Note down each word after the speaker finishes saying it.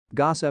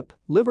Gossip: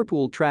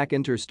 Liverpool track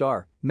Inter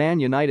star, Man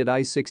United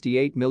eyes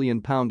 £68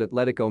 million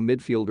Atletico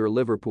midfielder.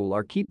 Liverpool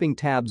are keeping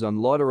tabs on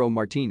Lautaro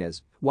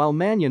Martinez, while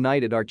Man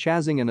United are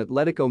chasing an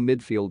Atletico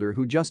midfielder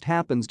who just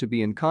happens to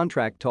be in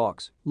contract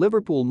talks.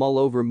 Liverpool mull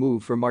over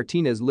move for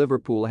Martinez.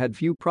 Liverpool had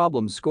few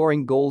problems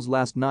scoring goals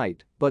last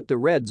night, but the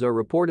Reds are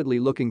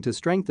reportedly looking to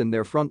strengthen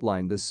their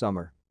frontline this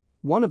summer.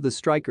 One of the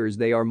strikers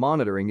they are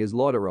monitoring is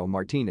Lautaro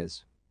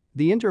Martinez.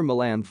 The Inter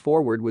Milan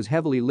forward was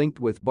heavily linked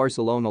with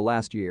Barcelona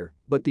last year,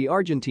 but the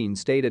Argentine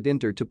stayed at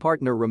Inter to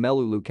partner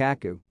Romelu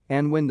Lukaku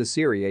and win the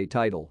Serie A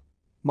title.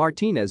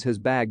 Martinez has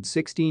bagged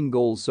 16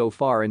 goals so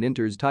far in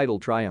Inter's title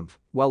triumph,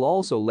 while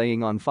also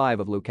laying on 5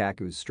 of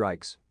Lukaku's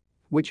strikes,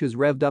 which has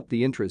revved up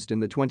the interest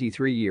in the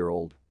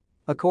 23-year-old.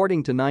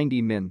 According to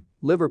 90 Min,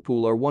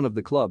 Liverpool are one of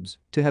the clubs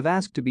to have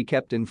asked to be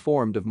kept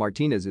informed of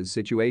Martinez's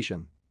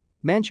situation.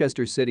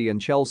 Manchester City and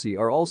Chelsea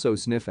are also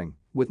sniffing,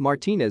 with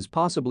Martinez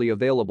possibly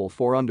available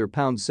for under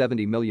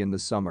 £70 million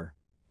this summer.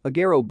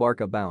 Aguero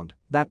Barca bound,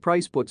 that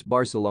price puts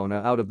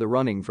Barcelona out of the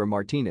running for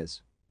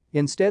Martinez.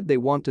 Instead, they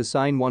want to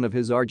sign one of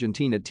his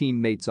Argentina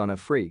teammates on a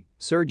free.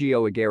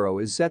 Sergio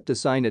Aguero is set to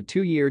sign a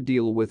 2-year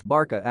deal with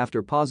Barca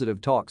after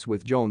positive talks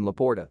with Joan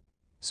Laporta.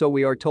 So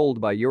we are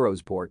told by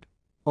Eurosport.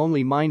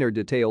 Only minor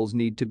details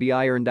need to be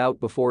ironed out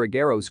before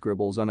Aguero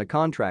scribbles on a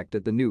contract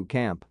at the Nou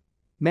Camp.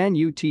 Man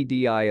Utd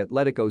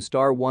Atletico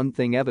star: one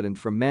thing evident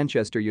from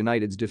Manchester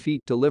United's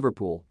defeat to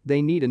Liverpool,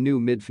 they need a new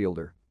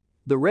midfielder.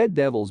 The Red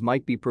Devils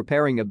might be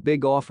preparing a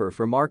big offer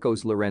for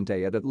Marcos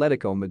Llorente at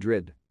Atletico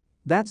Madrid.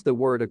 That's the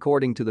word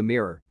according to the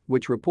Mirror,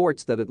 which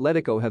reports that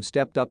Atletico have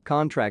stepped up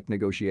contract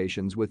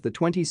negotiations with the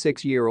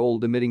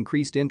 26-year-old amid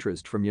increased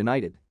interest from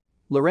United.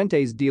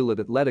 Llorente's deal at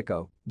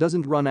Atletico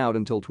doesn't run out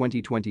until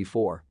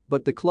 2024,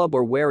 but the club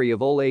are wary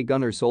of Ole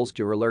Gunnar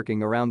Solskjaer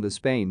lurking around the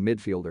Spain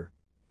midfielder,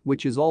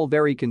 which is all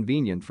very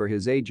convenient for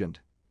his agent.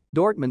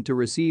 Dortmund to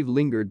receive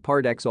Lingard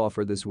Part X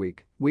offer this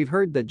week. We've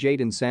heard that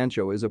Jadon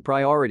Sancho is a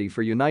priority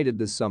for United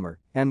this summer,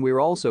 and we're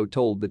also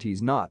told that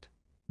he's not.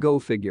 Go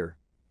figure.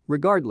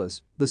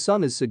 Regardless, The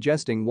Sun is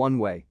suggesting one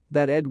way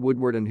that Ed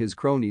Woodward and his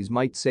cronies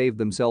might save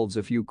themselves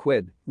a few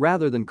quid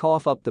rather than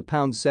cough up the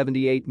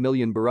 £78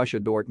 million Borussia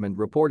Dortmund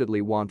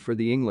reportedly want for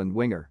the England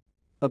winger.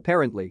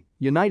 Apparently,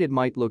 United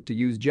might look to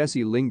use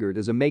Jesse Lingard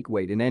as a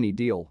makeweight in any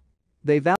deal. They